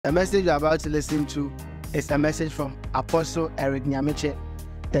The message you're about to listen to is a message from Apostle Eric Nyamekye,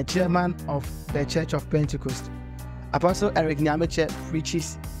 the chairman of the Church of Pentecost. Apostle Eric Nyamekye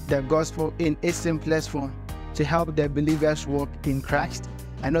preaches the gospel in its simplest form to help the believers walk in Christ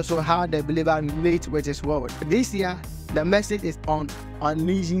and also how the believer relates with his word. This year, the message is on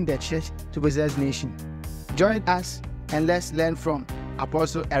unleashing the church to possess nation. Join us and let's learn from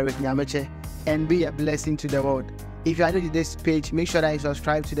Apostle Eric Nyamekye and be a blessing to the world. If you are new to this page, make sure that you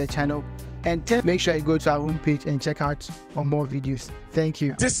subscribe to the channel and make sure you go to our homepage and check out for more videos. Thank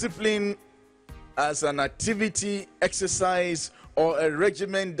you. Discipline as an activity, exercise, or a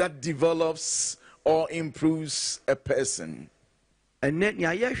regimen that develops or improves a person. And net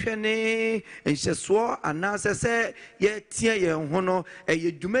ya yeshene and sheswa anasese ye tia ye hono e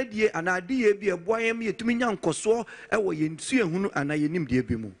ye dwumadie anade bi eboyam ye tumi nyankoso e wo ye nsu ehunu anaye nimde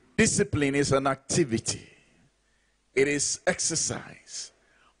bi mu. Discipline is an activity. It is exercise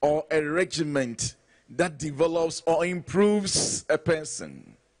or a regiment that develops or improves a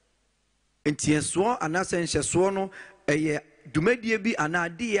person. Entienso anase nhyeso no eye dwumadie bi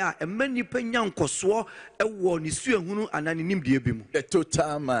anade a emanipa nyankoso e wo ne su ehunu anane nimde bi mu. The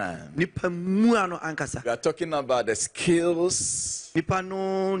total man. Nipa mu ano ankasa. We are talking about the skills. Nipa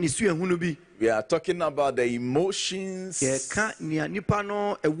no ne su ehunu bi. We are talking about the emotions. Ye ka nipa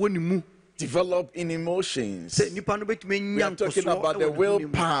no e wo ne mu. Develop in emotions. We are talking about the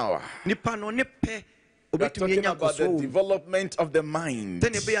willpower. We are talking about the development of the mind.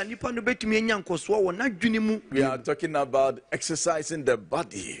 We are talking about exercising the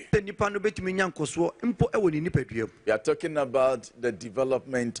body. We are talking about the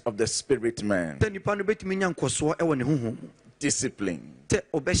development of the spirit man. Discipline.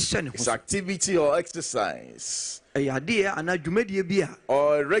 It's activity or exercise or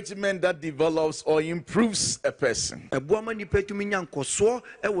a regimen that develops or improves a person. We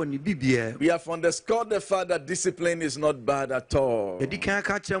have underscored the fact that discipline is not bad at all. Even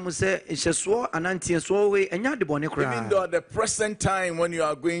though at the present time when you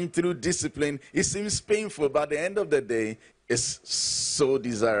are going through discipline, it seems painful, but at the end of the day, it's so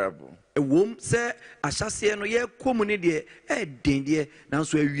desirable. So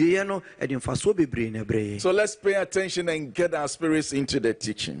let's pay attention and get our spirits into the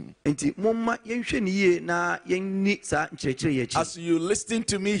teaching. As you listen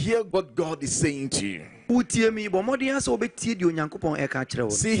to me, hear what God is saying to you.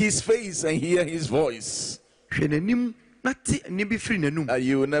 See his face and hear his voice. You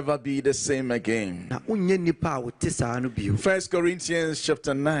will never be the same again. 1 Corinthians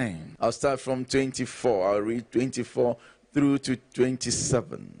chapter 9. I'll start from 24. I'll read 24 through to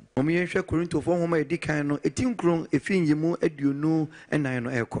 27. Do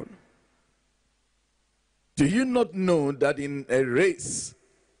you not know that in a race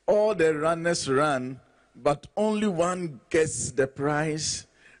all the runners run, but only one gets the prize?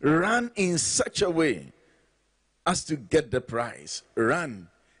 Run in such a way as to get the prize. Run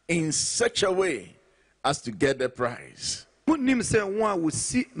in such a way as to get the prize.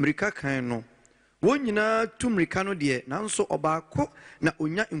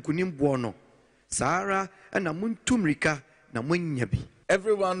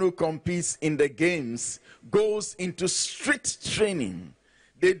 Everyone who competes in the games goes into strict training.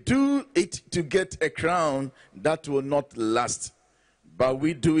 They do it to get a crown that will not last, but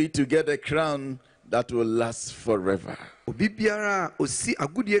we do it to get a crown that will last forever. They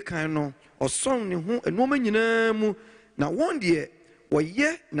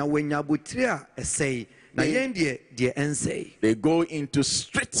go into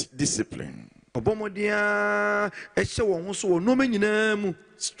strict discipline.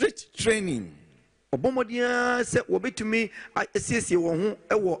 Strict training.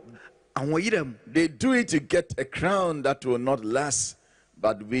 They do it to get a crown that will not last,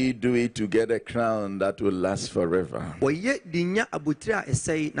 but we do it to get a crown that will last forever.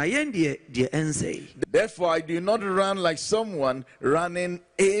 Therefore, I do not run like someone running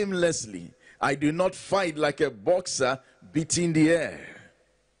aimlessly. I do not fight like a boxer beating the air.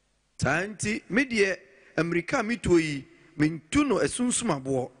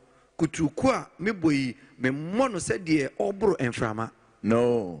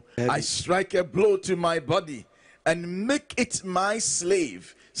 No, I strike a blow to my body and make it my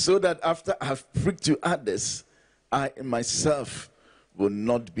slave, so that after I have preached to others, I myself will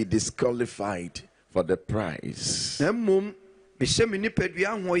not be disqualified for the prize.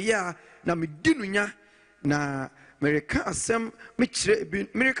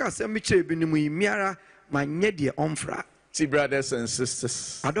 See, brothers and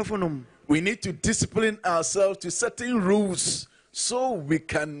sisters, we need to discipline ourselves to certain rules so we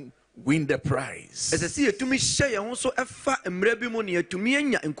can win the prize.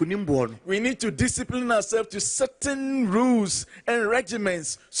 We need to discipline ourselves to certain rules and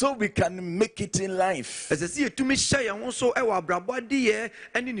regimens so we can make it in life.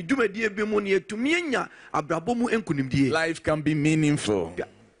 Life can be meaningful.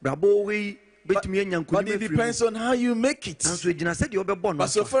 But it depends on how you make it. But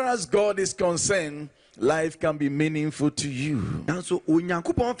so far as God is concerned, life can be meaningful to you.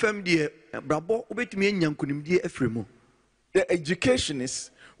 The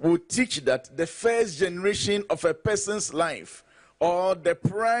educationists will teach that the first generation of a person's life, or the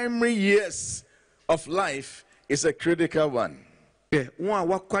primary years of life, is a critical one. They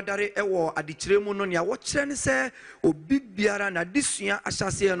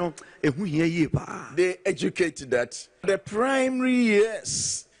educated that the primary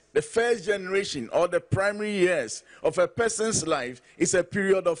years, the first generation or the primary years of a person's life is a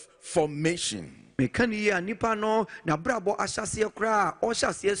period of formation. Now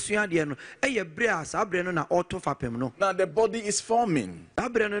the body is forming. He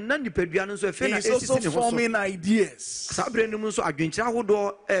is also forming ideas.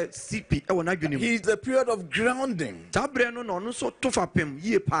 He is the period of grounding.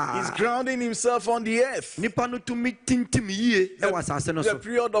 He's grounding himself on the earth. The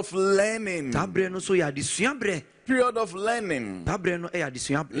period of learning. Period of learning.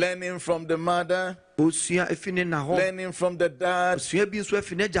 Learning from the mother, learning from the dad,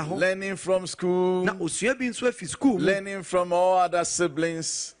 learning from school, learning from all other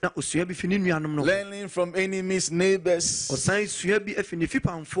siblings, learning from enemies, neighbors.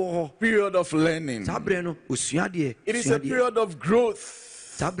 Period of learning. It is a period of growth.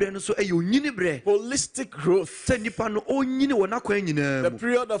 Holistic growth. The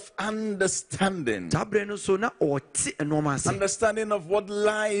period of understanding. Understanding of what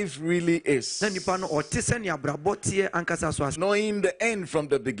life really is. Knowing the end from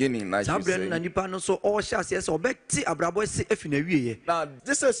the beginning, I should say. Now,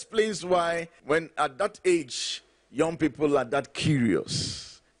 this explains why when at that age, young people are that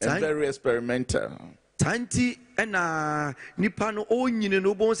curious and very experimental.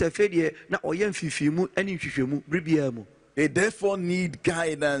 They therefore need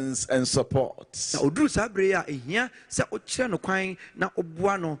guidance and support.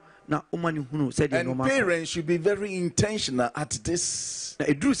 And parents should be very intentional at this.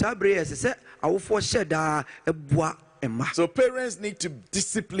 So parents need to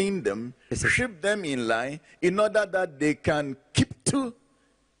discipline them, shape them in line in order that they can keep to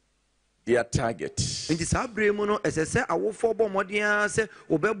their target. In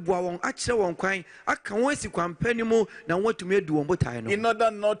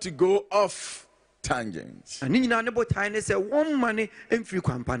order not to go off tangents.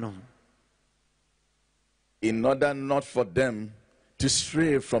 In order not for them to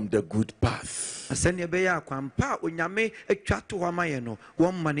stray from the good path.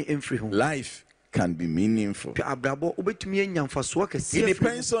 Life can be meaningful. It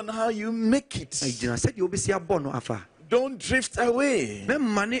depends on how you make it. Don't drift away.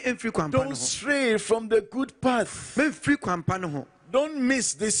 Don't stray from the good path. Don't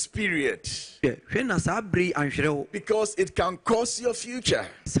miss this period, because it can cause your future.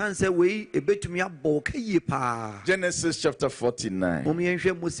 Genesis chapter 49.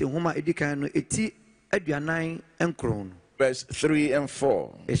 Verse 3 and 4.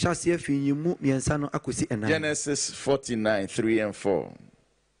 Genesis 49, 3 and 4.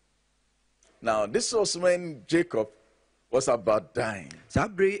 Now, this was when Jacob was about dying.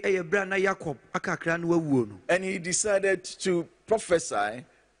 And he decided to prophesy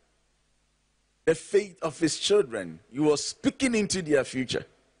the fate of his children. He was speaking into their future.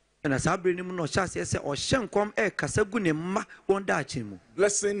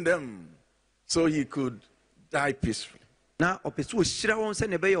 Blessing them so he could die peacefully. Now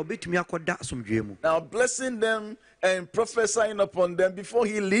blessing them and prophesying upon them before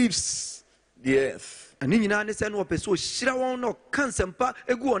he leaves the earth. He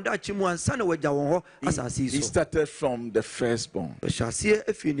started from the firstborn. Now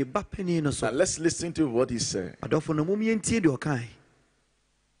let's listen to what he said.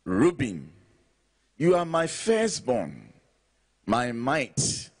 Reuben, you are my firstborn, my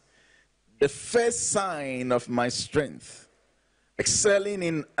might, the first sign of my strength, excelling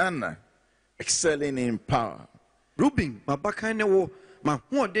in honor, excelling in power. Reuben,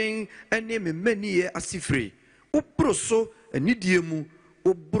 mahoden ene me mani asifre obroso anidiemu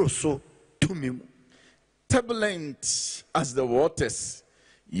obroso tumim. Turbulent as the waters,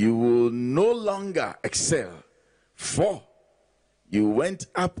 you will no longer excel, for You went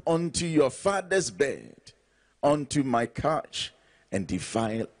up onto your father's bed, onto my couch, and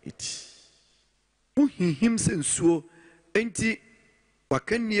defiled it. Him sensuo enti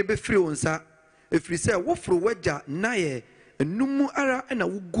wakanie befiri wonsa efiri se wofro waja naye enum ara na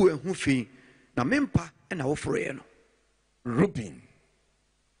wugu ehu fi na mempa na wofro ye no. Reuben,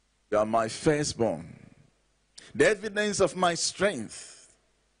 you are my firstborn, the evidence of my strength,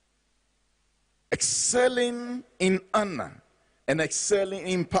 excelling in honor and excelling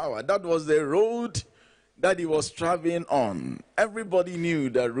in power. That was the road that he was traveling on. Everybody knew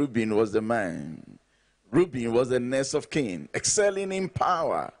that Reuben was the man. Reuben was the next of kin, excelling in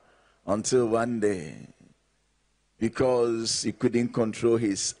power until one day, because he couldn't control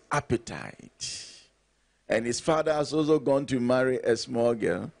his appetite. And his father has also gone to marry a small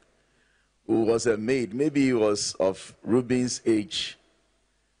girl who was a maid. Maybe he was of Reuben's age.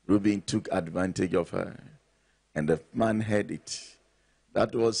 Reuben took advantage of her, and the man heard it.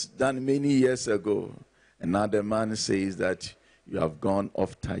 That was done many years ago. And now the man says that you have gone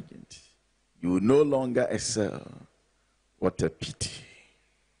off tangent. You will no longer excel. What a pity.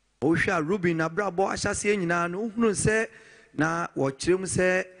 Osha Reuben abrabo ahyase nyina no hunu se na wo kyerem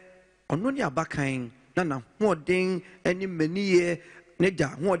se ono ne abakan na hoden ani maniye ne ja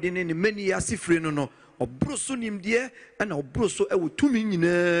hoden ne maniye asifire no obroso nimde na obroso ewotumi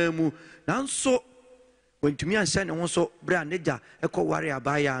nyina mu nanso wantumi anhyɛ ne ho so bra ne ja ekɔware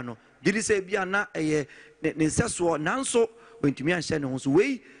abaya no didi se bia na eye ne nseso nanso wantumi anhyɛ ne ho so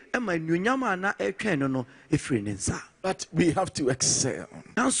wei ema nuonyama na etwen no efiri ne nsa. But we have to excel.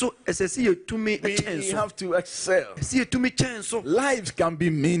 We have to excel. Life can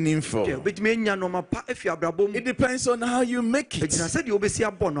be meaningful. It depends on how you make it.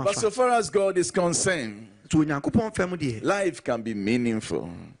 But so far as God is concerned, life can be meaningful.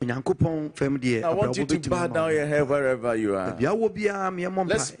 I want you to bow down your head wherever you are.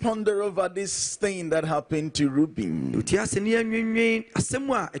 Let's ponder over this thing that happened to Reuben.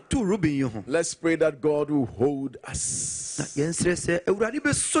 Let's pray that God will hold us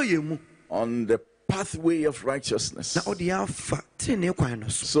on the pathway of righteousness,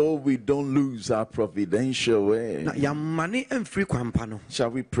 so we don't lose our providential way. Shall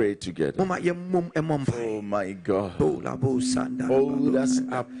we pray together? Oh my God, hold us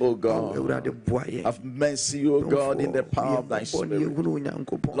up, oh God. Have mercy, oh God, in the power of thy Spirit.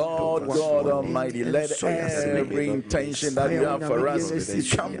 Lord God Almighty, let every intention that you have for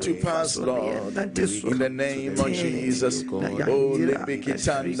us come to pass, Lord, in the name of Jesus. Oh, in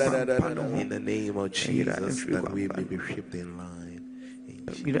the name of Jesus, that we may be shaped in line.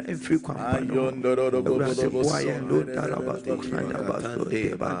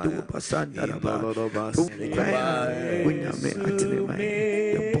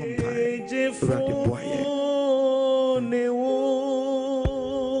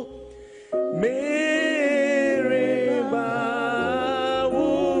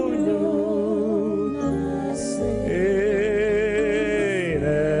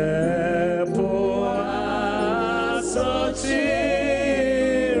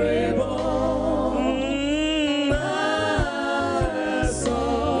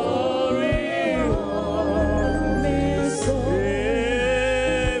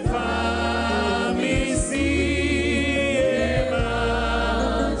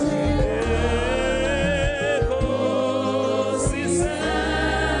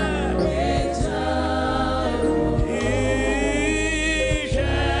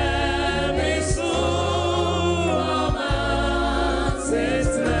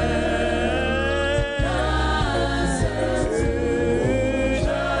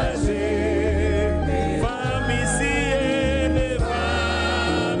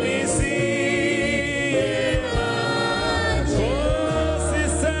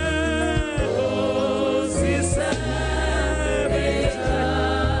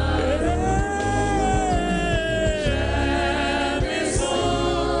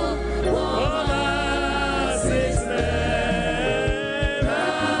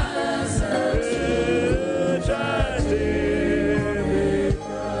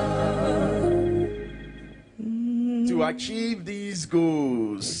 Achieve these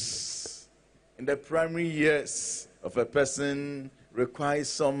goals in the primary years of a person requires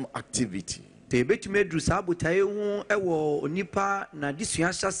some activity. It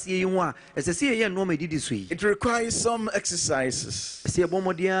requires some exercises.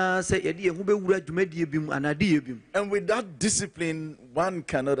 And without discipline, one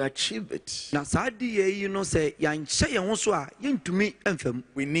cannot achieve it.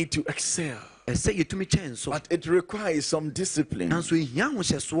 We need to excel. But it requires some discipline.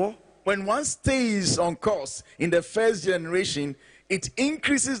 When one stays on course in the first generation, it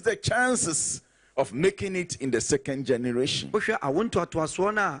increases the chances of making it in the second generation. Why?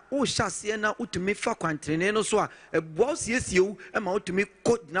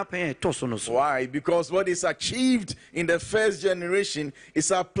 Because what is achieved in the first generation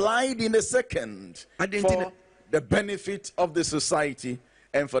is applied in the second for the benefit of the society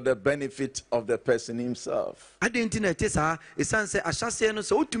and for the benefit of the person himself. So the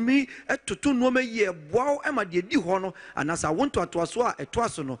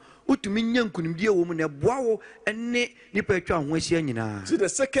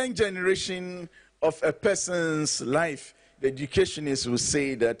second generation of a person's life, the educationists will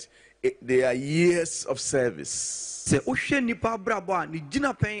say that they are years of service.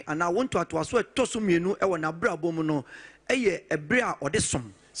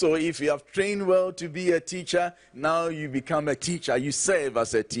 So if you have trained well to be a teacher, now you become a teacher. You serve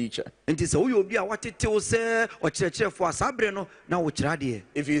as a teacher. If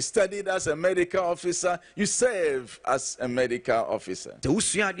you studied as a medical officer, you serve as a medical officer. Now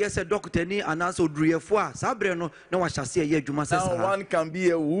one can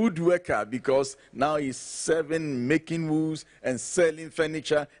be a woodworker because now he's serving, making woods and selling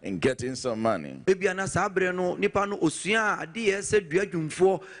furniture and getting some money.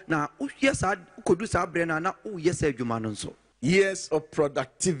 Years of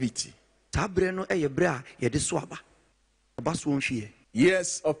productivity.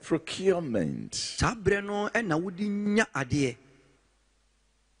 Years of procurement.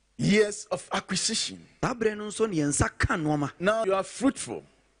 Years of acquisition. Now you are fruitful.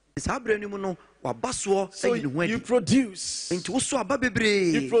 So you produce. You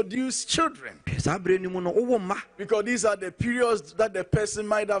produce children. Because these are the periods that the person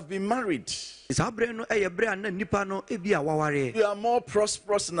might have been married. You are more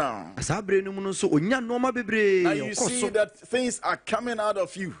prosperous now. Now you see that things are coming out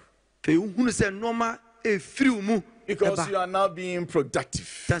of you. Because you are now being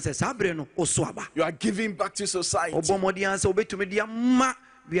productive. You are giving back to society.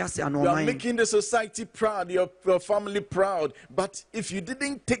 You are making the society proud, your family proud. But if you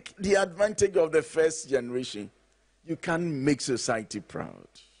didn't take the advantage of the first generation, you can't make society proud.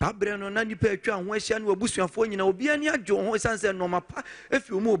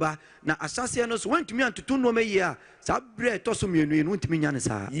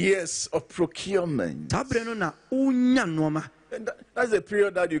 Yes, of procurement. That's the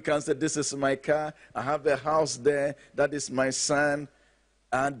period that you can say, this is my car, I have a house there, that is my son.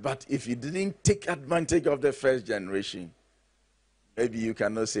 But if you didn't take advantage of the first generation, maybe you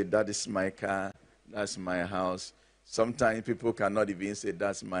cannot say, that is my car, that's my house. Sometimes people cannot even say,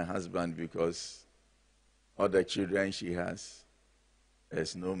 that's my husband, because all the children she has,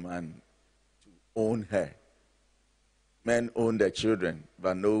 there's no man to own her. Men own their children,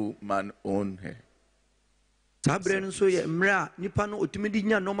 but no man own her. So nipa no otumi di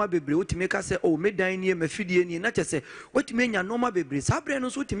nya normal bebre otumi ka se o medan nie mafidie nie na kyese otumi nya normal bebre sabre no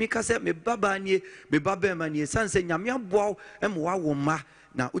so otumi ka se me baba nie me baba ma nie sanse nyame aboa em wa wo ma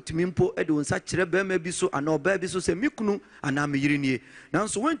na otumi mpo e de wonsa kire ba ma bi so ana oba bi so se mikunu ana me yiri nie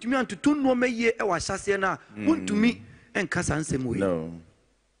nanso wantumi antoto no ma yie e wa hyase na wontumi enka sansem we. No.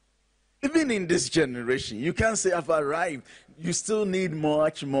 Even in this generation, you can't say I've arrived. You still need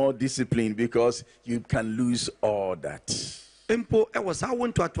much more discipline because you can lose all that. Empo e was how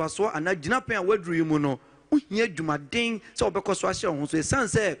want to atwaso ana ginapen a wadru mu no uhia dwumaden se obekoso ahye ho so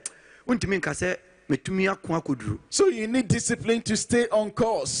esanse wontimi nka se metumi akon akoduru. So you need discipline to stay on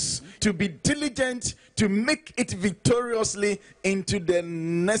course, to be diligent, to make it victoriously into the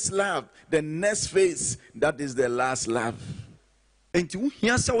next lap, the next phase, that is the last lap. Enti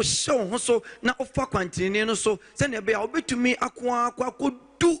uhia se wo hye ho so na ofa kwantene no so se na be a obetumi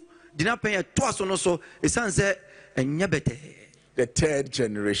akodu ginapen e to aso no so esanse enya bete. The third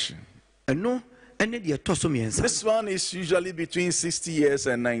generation. This one is usually between 60 years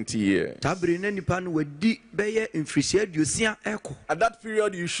and 90 years. At that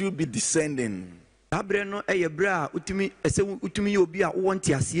period, you should be descending.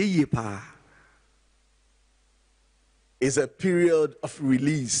 It's a period of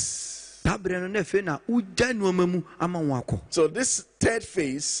release. So this third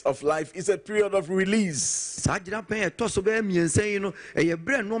phase of life is a period of release. Now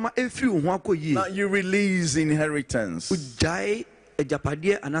you release inheritance.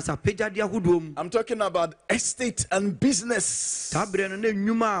 ejapade anasa pejade ahodoom. I'm talking about estate and business. Sabre no na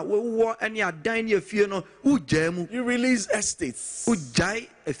nnwuma wo ene adan ne afie no ugya mu. You release estates. Ujai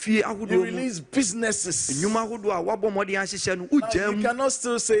afie You ahodoom. release businesses. Nnwuma ahodo a wabɔ mmɔden ahyehyɛ no ugya You mu. cannot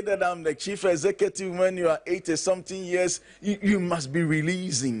still say that I'm the chief executive when you are 80-something years. You must be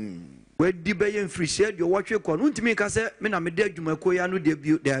releasing. Wedi bɛyɛ mfirihyia deɛ wɔtwe kɔ no ntumi ka sɛ me na mede adwumakuo ya no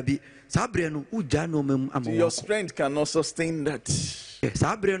daabi saa berɛ no wogya nneɔma mu ama Your wɔkɔ. strength cannot sustain that.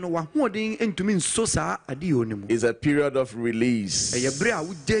 Saa berɛ no wahoɔden ntumi nso saa adeɛ ɔ no mu. It's a period of release. Ɛyɛ berɛ a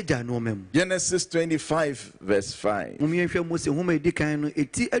wogyagya nneɔma mu. Genesis 25 verse 5. Mommyɛhwɛ Mose nhoma a ɛdi kan no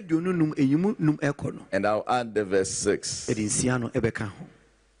ɛti 25 ɛyimu num ɛkɔ no. And I'll add the verse 6. Ɛde nsia no ɛbɛka ho.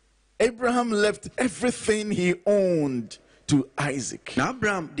 Abraham left everything he owned to Isaac. Na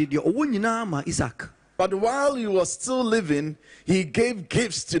Abraham de deɛ ɔwɔ nyinaa ma Isaac. But while he was still living, he gave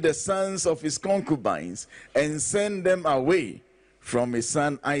gifts to the sons of his concubines and sent them away from his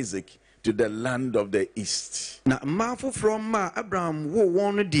son Isaac to the land of the east. Na mmaa foforɔ ma Abraham wo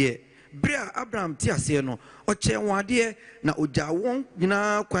wɔn no deɛ berɛ a Abraham te aseɛ no ɔkyɛɛ wɔn adeɛ na ɔgyaa wɔn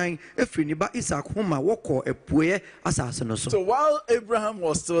nyinaa kwan ɛfiri ne ba Isaac ho ma wɔkɔ apueɛ asase no so. So while Abraham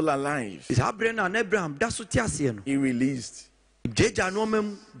was still alive, Saa berɛ no a na Abraham da so te aseɛ no he released. gyagya nneɔma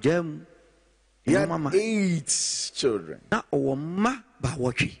mu gyaa mu He had nneɔma ma 8 children. na ɔwɔ mma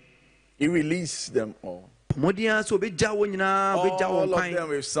baawɔtwe. He released them all. Mmɔden a sɛ ɔbɛgya wɔn nyinaa ɔbɛgya wɔn All of kwan them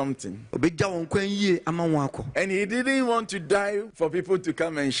with something. ɔbɛgya wɔn kwan yie ama wɔn akɔ. And he didn't want to die for people to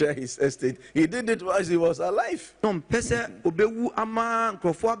come and share his estate. He did it while he was alive. Na ɔmpɛ sɛ ɔbɛwu ama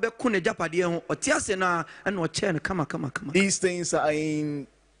nkurɔfoɔ abɛko n'agyapadeɛ ho ɔte ase no a ɛna ɔkyɛɛ no kama. These things are in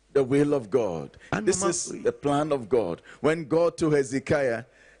the will of God. This is the plan of God. When God told Hezekiah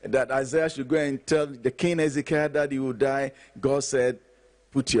that Isaiah should go and tell the king Hezekiah that he will die, God said,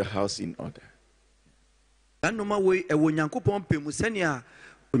 put your house in order. Ɛnoma wei ɛwɔ Onyankopɔn pɛ mu sɛnea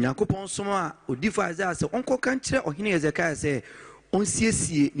Onyankopɔn som a odiifo Isaiah sɛ ɔnkɔka nkyerɛ ɔhene Hezekiah sɛ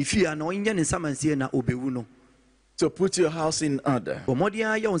ɔnsiesie ne fie a na ɔnyɛ ne nsamanseɛ na ɔbɛwu no. So put your house in order. Bɔ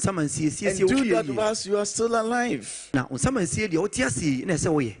mmɔden a yɛ wo nsamanseɛ And siesie wo do fie that yie. whilst you are still alive. Na wo nsamanseɛ deɛ wote ase yi na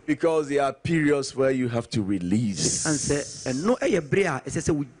ɛsɛ woyɛ. Because there are periods where you have to Ɛsiane release. sɛ ɛno ɛyɛ berɛ a ɛsɛ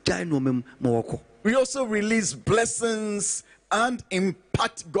sɛ wogyae nneɔma mu ma wɔkɔ. We also release blessings and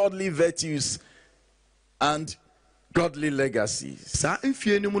impart godly virtues and godly legacies. Saa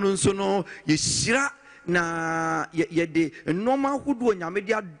mfie no mu no nso no yɛhyira na yɛde nneɔma ahodoɔ Nyame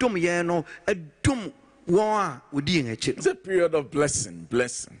de adom yɛn no adom wɔn a wɔdi yɛn akyi It's no. a period of blessing.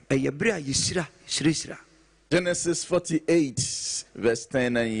 Ɛyɛ berɛ a yɛhyira. Genesis 48 verse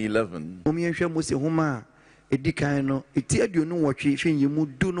 10 and 11. Mommyɛhwɛ Mose nhoma a ɛdi kan no ɛti 28 hwɛ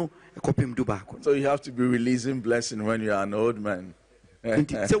nyɛmu 2 no ɛkɔpem 12. So you have to be releasing blessing when you are an old man.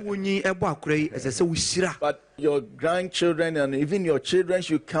 Nti sɛ wonyi ɛbɔ akora yi ɛsɛ sɛ wohyira. But your grandchildren and even your children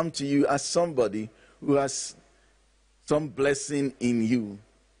should come to you as somebody who has some blessing in you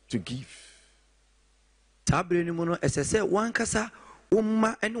to give. Saa berɛ no mu no ɛsɛ sɛ wankasa wo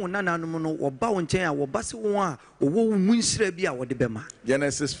mma ne wo nananom no wɔba wo nkyɛn a wɔba se wɔn a wɔwɔ wo mu nhyira bi a wɔde bɛma.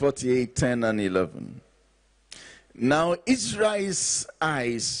 Genesis 48, 10 and 11. Now Israel's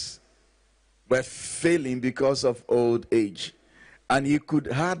eyes were failing because of old age, and he could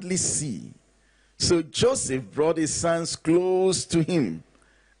hardly see. So Joseph brought his sons close to him,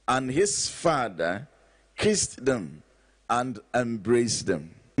 and his father kissed them and embraced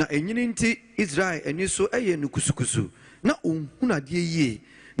them. Na enyini nti Israel ani so ɛyɛ no kusukusu na ohunu adeɛ yie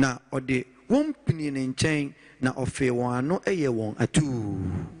na ɔde wɔn pini ne nkyɛn na ɔfee wɔn ano ɛyɛ wɔn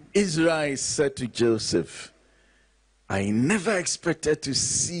atuu. Israel said to Joseph, I never expected to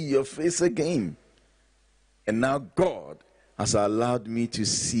see your face again, and now God has allowed me to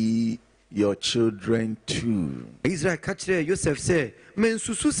see your children too. Israel ka kyerɛɛ Joseph sɛ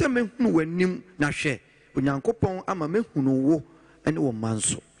mensusu sɛ mehunu w'anim na hwɛ Onyankopɔn ama mehunu wo ɛne wo mma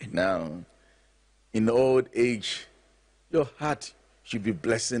nso. Now, in old age, your heart should be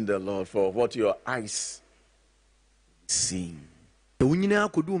blessing the Lord for what your eyes see. Wo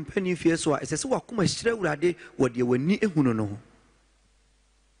nyinaa kɔdu mpani fie so a ɛsɛ sɛ wakoma hyerɛ Awurade wɔ deɛ w'ani ehunu no ho.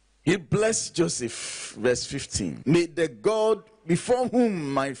 He blessed Joseph, verse 15. May the God before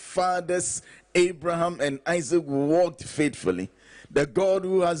whom my fathers Abraham and Isaac walked faithfully, the God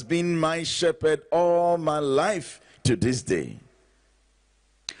who has been my shepherd all my life to this day.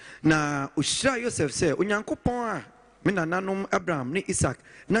 Na ohyira Joseph sɛ Onyankopɔn a me nananom Abraham ne Isaac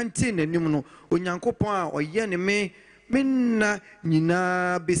nante n'anim no Onyankopɔn a ɔyɛ ne me nna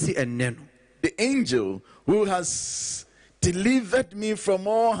nyinaa besi ɛnnɛ no. The angel who has delivered me from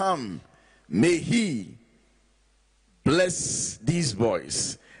all harm, may he bless these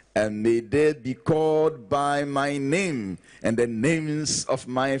boys and may they be called by my name and the names of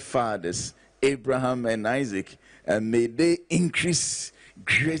my fathers, Abraham and Isaac, and may they increase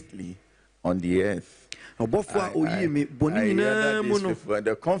greatly on the earth. I hear that these people,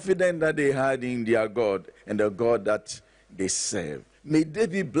 the confidence that they had in their God and the God that they serve, may they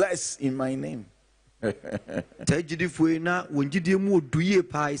be blessed in my name. Now may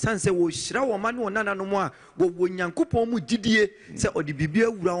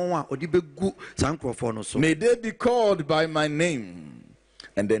they be called by my name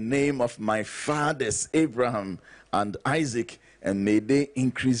and the name of my fathers Abraham and Isaac, and may they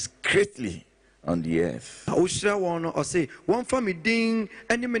increase greatly on the earth.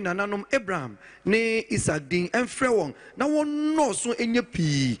 Abraham ne Isaac ding enfre na won no so enye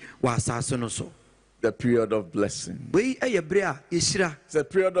pii wa asase no so. The period of blessing. It's a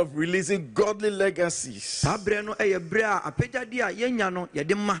period of releasing godly legacies.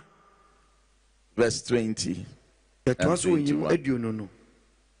 Verse 20 and 21.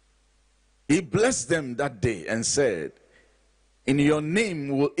 He blessed them that day and said, in your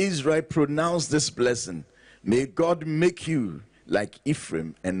name will Israel pronounce this blessing. May God make you like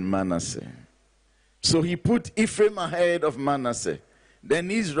Ephraim and Manasseh. So he put Ephraim ahead of Manasseh. Then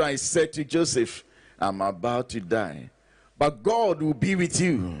Israel said to Joseph, I'm about to die, but God will be with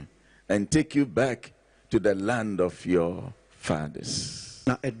you and take you back to the land of your fathers.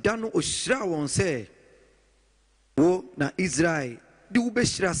 Na edano oshira won say, wo na Israel di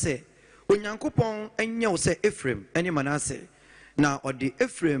ubeshira say, onyankopon enye wo say Ephraim ene Manasseh. Na odi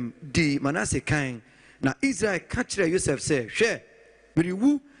Ephraim di Manasseh kan, na Israel ka kire Joseph say, hwe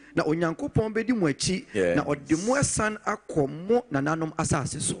miriwu na onyankopon bedi mo achi, na odi mo asan akomo na nanom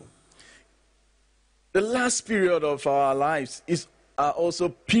asase so. The last period of our lives are also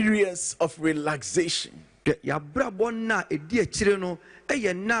periods of relaxation. The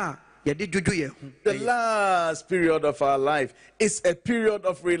last period of our life is a period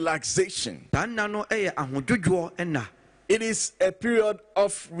of relaxation. It is a period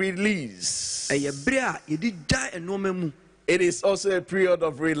of release. It is also a period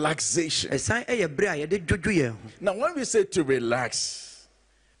of relaxation. Now, when we say to relax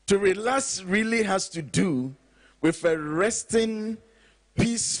really has to do with a resting,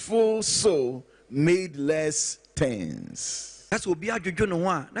 peaceful soul made less tense. When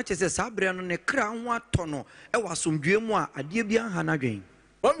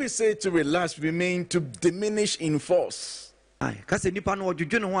we say to relax, we mean to diminish in force,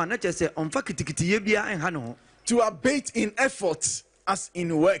 to abate in effort as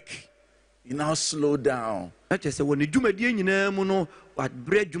in work. You now slow down. Now to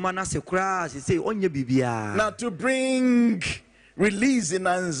bring release in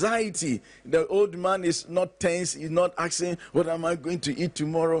anxiety. The old man is not tense, he's not asking, what am I going to eat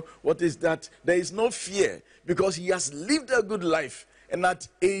tomorrow? What is that? There is no fear because he has lived a good life. And at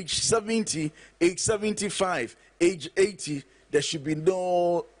age 70, age 75, age 80, there should be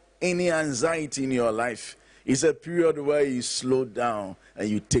no any anxiety in your life. It's a period where you slow down and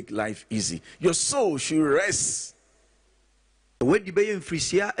you take life easy. Your soul should rest. Now to bring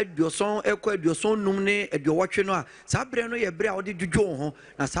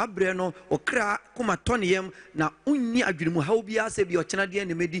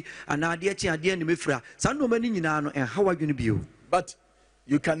but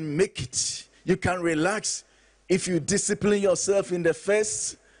you can make it. You can relax if you discipline yourself in the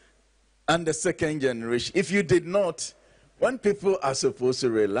first and the second generation. If you did not, when people are supposed to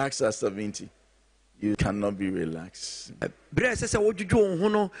relax at 70, you cannot be relaxed.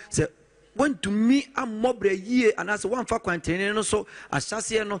 When to me I'm mobre ye and as one for quantine so as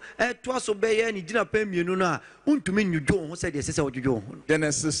Sasiano twas obey any dinner pay you know to me you do said yes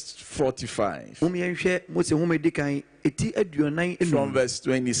Genesis 45 from verse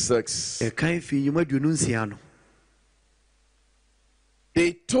 26.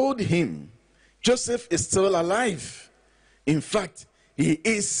 They told him Joseph is still alive. In fact, he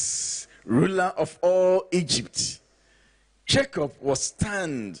is ruler of all Egypt. Jacob was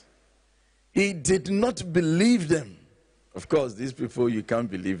stunned. He did not believe them. Of course, these people, you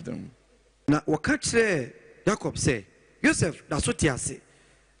can't believe them. Na wakatre Jacob say, Joseph na sotiase.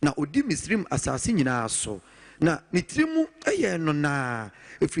 Na odi Misrim asase nyina so. Na nitrimu eye no na.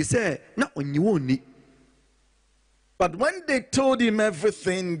 If we say na onyiwoni. But when they told him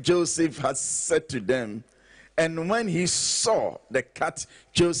everything Joseph had said to them, and when he saw the cat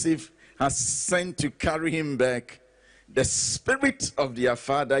Joseph has sent to carry him back, the spirit of their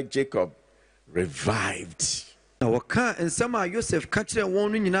father Jacob revived. Na waka ensama Joseph kachire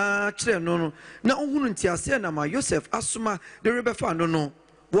wonu nyina kire no no na ohunu ntiase na ma Joseph asoma de rebefa no no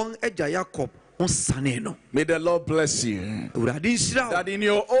wɔn agya Jacob onsane no. May the Lord bless you. Awurade nhyira wo. That in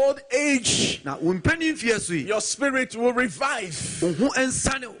your old age, Na wo mpanimfie so yi, your spirit will revive. wo ho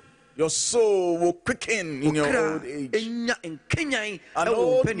nsane wo. Your soul will quicken in your Okra old age. enya nkenyan An ɛwɔ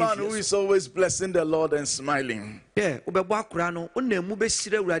wo old man who mpanimfie is so. always blessing the Lord and smiling. Wobɛbɔ akora no, wonam mu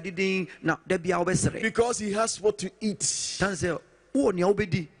bɛhyira Awurade din na da bia wobɛsere. Because he has what to eat. Tan sɛ wowɔ nea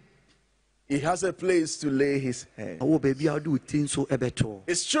wobɛdi. He has a place to lay his head. Wowɔ baabi a wode wo ti nso ɛbɛto.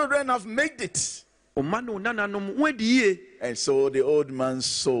 His children have made it. Ɔma ne wo nananom wɔadi yie. And so the old man's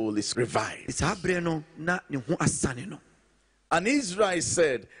soul is revived. Saa berɛ no na ne ho asane no. And Israel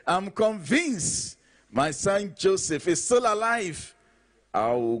said, I'm convinced my son Joseph is still alive.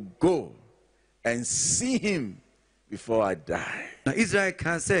 I will go and see him before I die. Na Israel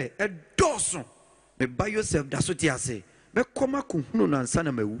ka sɛ ɛdɔɔso meba Yosef da so te ase mɛkɔ makɔhunu no ansa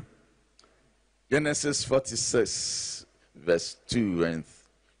na mawu. Genesis 46, verse 2,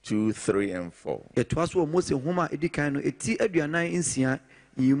 3, and 4. Yɛtoa so wɔ Mose nhoma a ɛdi kan no ɛti 46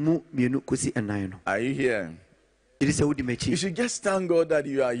 nyimu 2 kɔsi 9 no. Are you here? Ɛdi sɛ wodi You m'akyi. should just thank God that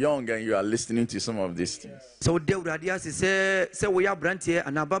you are young and you are listening to some of these things. Sɛ wode Awurade ase sɛ woyɛ aberanteɛ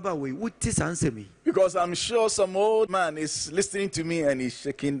anaa ababaawa yi wote saa nsɛm yi. Because I'm sure some old man is listening to me and he's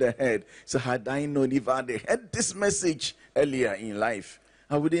shaking the head. So had I known, if I had heard this message earlier in life,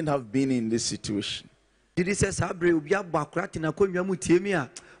 I wouldn't have been in this situation. Didi sɛ saa berɛ obi abɔ akora te n'akonnwa mu tie mi a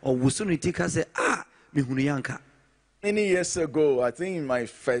ɔwoso ne ti ka sɛ mehunu yɛ anka. Many years ago, I think in my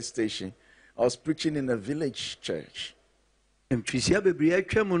first station, I was preaching in a village church. Mfirihyia bebree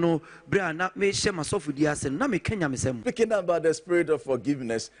atwa mu no berɛ a na mehyɛ m'asɔfodi ase no na meka nyamesɛm. Speaking about the spirit of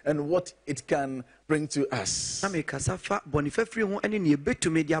forgiveness and what it can bring to us. Na mekasa fa bɔne fafiri ho ne nea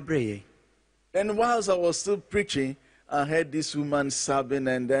ɛbɛtumi de abrɛ yɛn. And whilst I was still preaching, I heard this woman sobbing,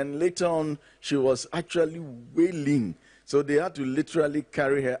 and then later on, she was actually wailing. So they had to literally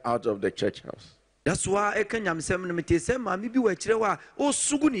carry her out of the church house. That's why ɛka nyamesɛm no mete sɛ maame bi wɔ akyirɛ hɔ a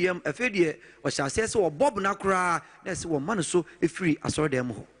ɔsugu ne yam afei deɛ ɔhyɛ aseɛ sɛ wɔbɔb no koraa na ɛsɛ wɔma no so ɛfiri asɔredan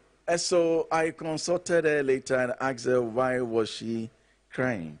mu hɔ. And so I consulted her later and asked her why was she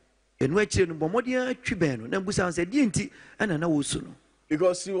crying. Ɛno akyirɛ no bɔ mmɔden atwi bɛn no na mbusa sɛ deɛ nti ɛna na wɔsu no.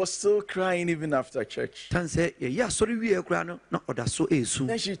 Because she was still crying even after church. Tan sɛ yɛyɛ asɔre wie koraa no na ɔda so ɛresu.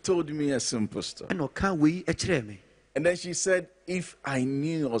 Then she told me a simple story. Ɛna ɔka wei ɛkyerɛ me. And then she said, if I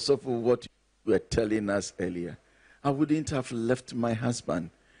knew also for what you were telling us earlier, I wouldn't have left my husband.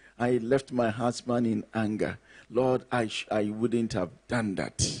 I left my husband in anger. Lord, I wouldn't have done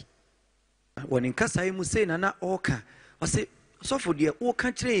that. Wɔ ne nkasa yi mu sei na na ɔreka ɔse ɔsɔfo deɛ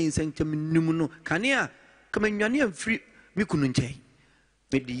wɔka kyerɛ yɛn nsɛntɛm nim no kanea kama nnwane amfiri me kunu nkyɛn.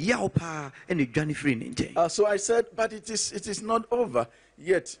 Mede yaw paa ɛna dwane firi ne nkyɛn. So I said, but it is not over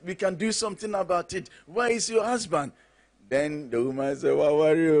yet. We can do something about it. Where is your husband? Then the woman said, "How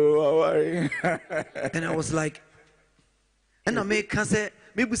are you? How are you?" And I was like, and I make say,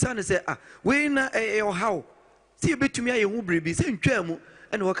 maybe son say, we na how see a bit to me, I will be saying,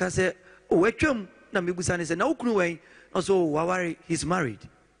 and what can say, oh, wait, chum, na maybe son say, no, way. Also, how are he's married.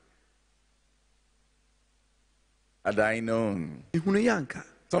 Had I known. Yanka.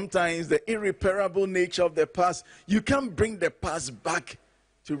 Sometimes the irreparable nature of the past, you can't bring the past back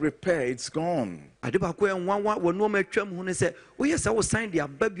to repair. It's gone. Adebako and one will no make chum who said, oh, yes, I will sign the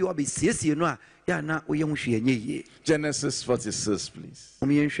baby or be CC, no, ya na, we young she ye. Genesis 46, please. I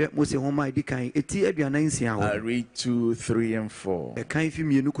read 2, 3, and 4.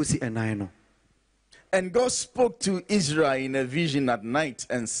 And God spoke to Israel in a vision at night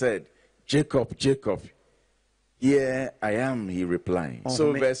and said, Jacob, Jacob. Here I am, he replied.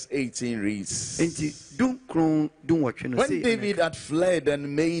 So verse 18 reads, When David had fled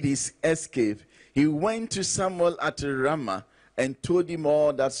and made his escape, he went to Samuel at Ramah and told him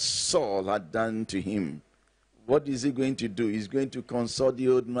all that Saul had done to him. What is he going to do? He's going to consult the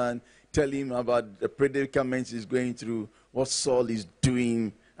old man, tell him about the predicaments he's going through, what Saul is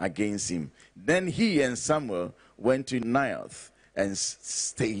doing against him. Then he and Samuel went to Naioth and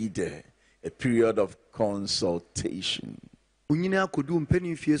stayed there. A period of consultation. Unyina kodu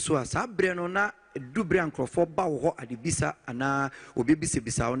mpeni fie so a saa bre no na dubre ankrofo ba wo ho adebisa ana obebisa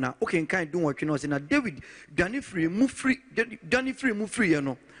bisa na okenkan dun wotwe no se na David dwane free mu free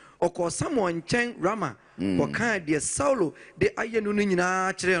no okọ Samuel nchen Rama okan de Saulo de aye no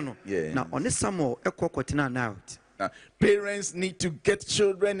nyina kire no na one Samuel ekokotena Naioth. Parents need to get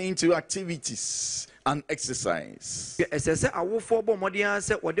children into activities and exercise. That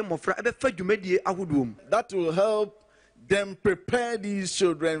will help them prepare these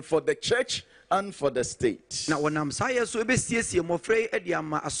children for the church and for the state.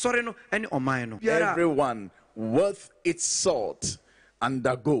 Everyone worth its salt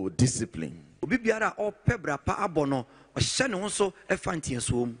undergo discipline.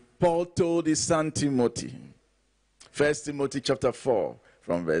 Paul told his son Timothy, 1 Timothy chapter 4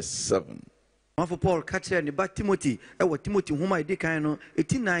 from verse 7. Have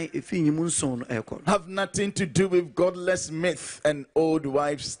nothing to do with godless myth and old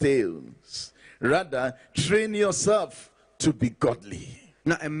wives' tales. Rather, train yourself to be godly.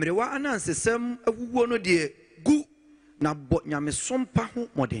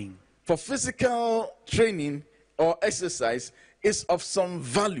 For physical training or exercise is of some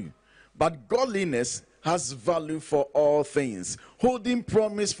value, but godliness has value for all things, holding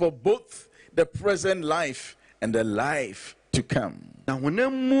promise for both the present life and the life to come. Na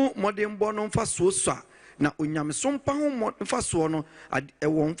onyame sompa ho mfaso no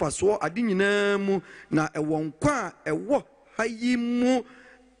ewo mfaso ade nyina mu na ewo nkwa ewo hayi mu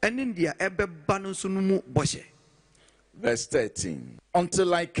ene ndia ebeba no so no mu boshe. Verse 13.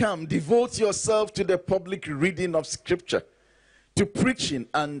 Until I come, devote yourself to the public reading of scripture, to preaching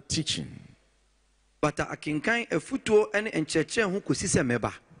and teaching. Bata akinkan efutuo ene encheche ho kosise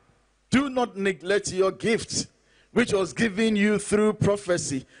meba. Do not neglect your gift, which was given you through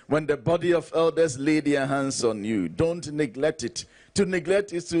prophecy when the body of elders laid their hands on you. Don't neglect it. To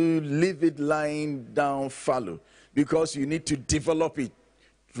neglect is to leave it lying down fallow, because you need to develop it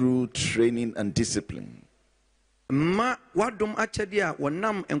through training and discipline. Ma wadom achedia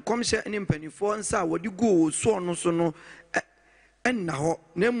wonam enkomhye ene mpanifo nsa wodi go so no so no enna ho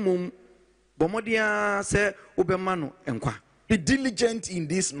na mum bomodia se obema no enkwa. Be diligent in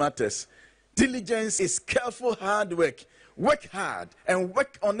these matters. Diligence is careful hard work. Work hard and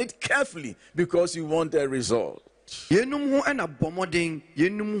work on it carefully because you want a result. Yenum ho ena bomoden,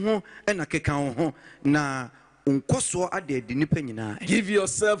 yenum ho ena keka ho na unkoso ade de nipa nyina. Give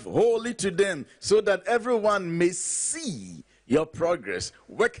yourself wholly to them so that everyone may see your progress.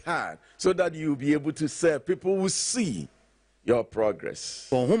 Work hard so that you'll be able to serve. People will see your progress.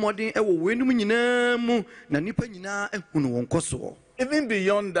 Even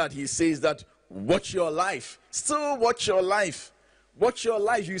beyond that, he says that watch your life. Still watch your life. Watch your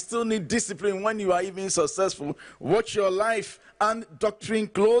life. You still need discipline when you are even successful. Watch your life and doctrine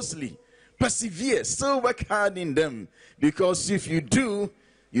closely. Persevere. Still work hard in them. Because if you do,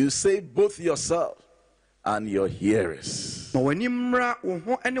 you save both yourself and your hearers.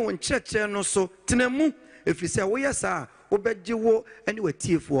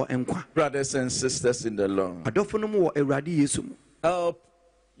 Brothers and sisters in the Lord, help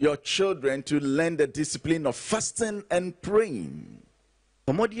your children to learn the discipline of fasting and praying.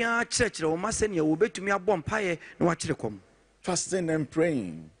 Fasting and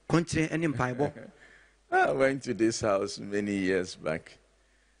praying. I went to this house many years back,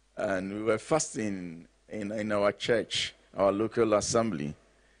 and we were fasting in our church, our local assembly.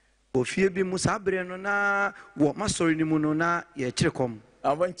 I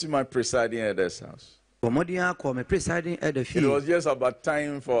went to my presiding elder's house. It was just about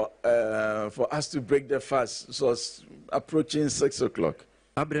time for us to break the fast. It was approaching 6 o'clock.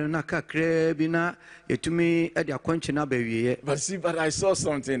 But I saw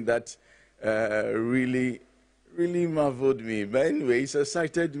something that really marveled me. But anyway, it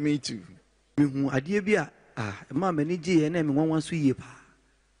excited me too.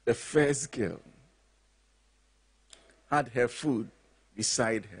 The first girl had her food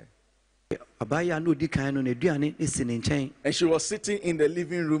beside her. And she was sitting in the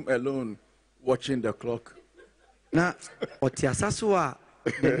living room alone, watching the clock.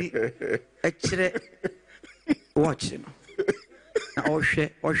 Watching. I was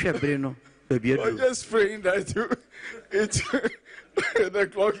just praying that the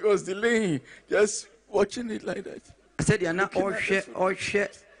clock was delaying, just watching it like that. I said,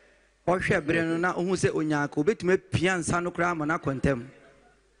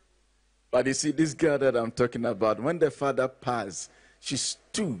 but you see, this girl that I'm talking about, when the father passed, she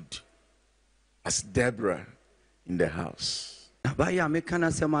stood as Deborah in the house.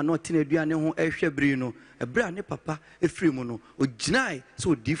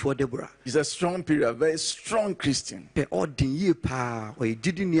 He's a strong period, a very strong Christian. Don't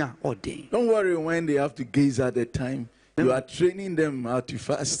worry when they have to gaze at the time. You are training them how to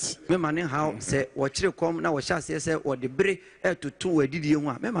fast.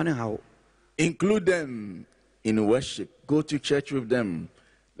 Include them in worship. Go to church with them.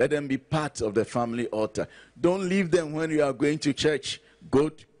 Let them be part of the family altar. Don't leave them when you are going to church. Go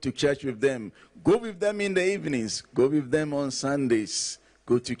to church with them. Go with them in the evenings. Go with them on Sundays.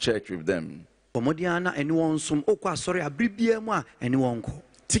 Go to church with them.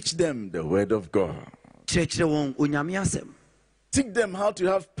 Teach them the word of God. Teach them how to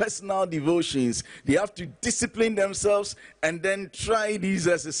have personal devotions. They have to discipline themselves and then try these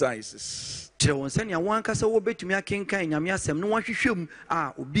exercises. Teach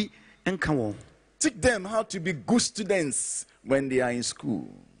them how to be good students when they are in school.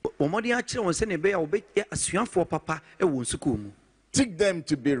 Teach them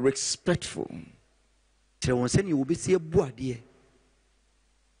to be respectful.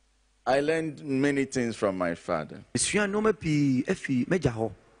 I learned many things from my father.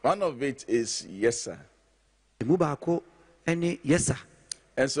 One of it is yes, sir.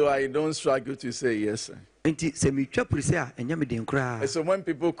 And so I don't struggle to say yes, sir. And so when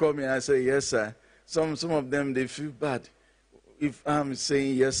people call me, I say yes, sir. Some of them, they feel bad if I'm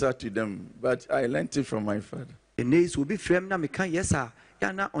saying yes, sir to them. But I learned it from my father.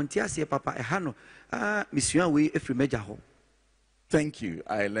 Thank you.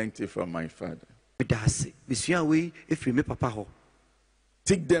 I learned it from my father.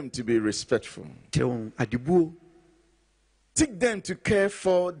 Teach them to be respectful. Teach them to care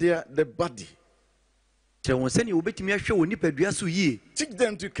for the body. Teach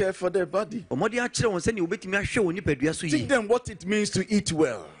them to care for their body. Teach them what it means to eat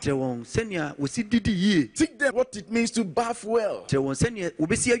well. Teach them what it means to bath well. Teach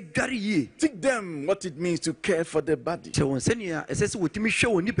them what it means to care for the body. Teach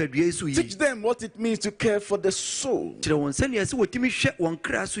them what it means to care for the soul. Teach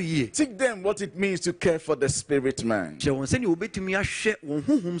them what it means to care for the spirit man.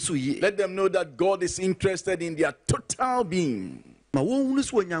 Let them know that God is interested in their total being.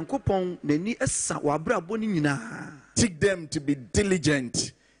 Teach them to be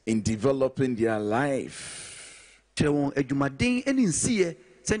diligent in developing their life.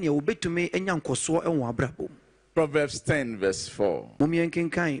 Proverbs 10 verse 4.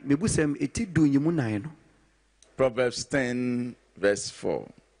 Proverbs 10 verse 4.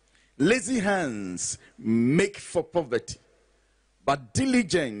 Lazy hands make for poverty, but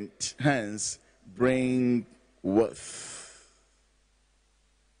diligent hands bring worth.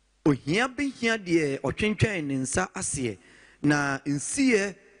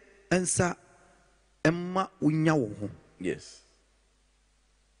 Yes.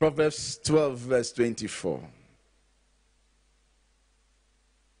 Proverbs 12 verse 24.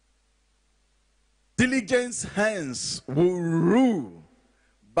 Diligent hands will rule,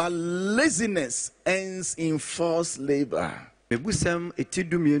 but laziness ends in forced labor.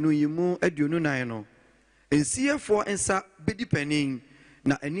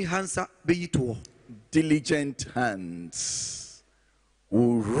 Diligent hands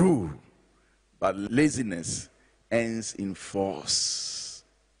will rule, but laziness ends in forced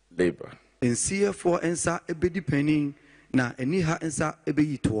labor.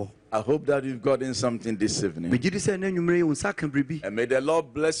 I hope that you've gotten something this evening. And may the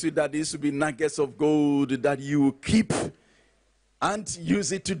Lord bless you, that these will be nuggets of gold that you will keep and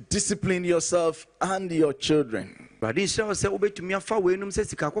use it to discipline yourself and your children. Life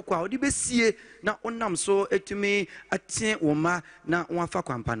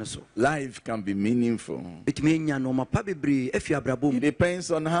can be meaningful. It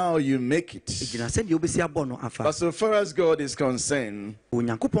depends on how you make it. But so far as God is concerned,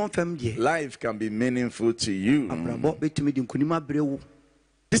 life can be meaningful to you.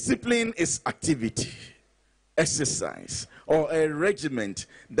 Discipline is activity, exercise, or a regiment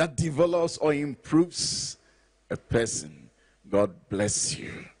that develops or improves a person. God bless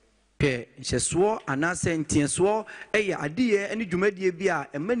you.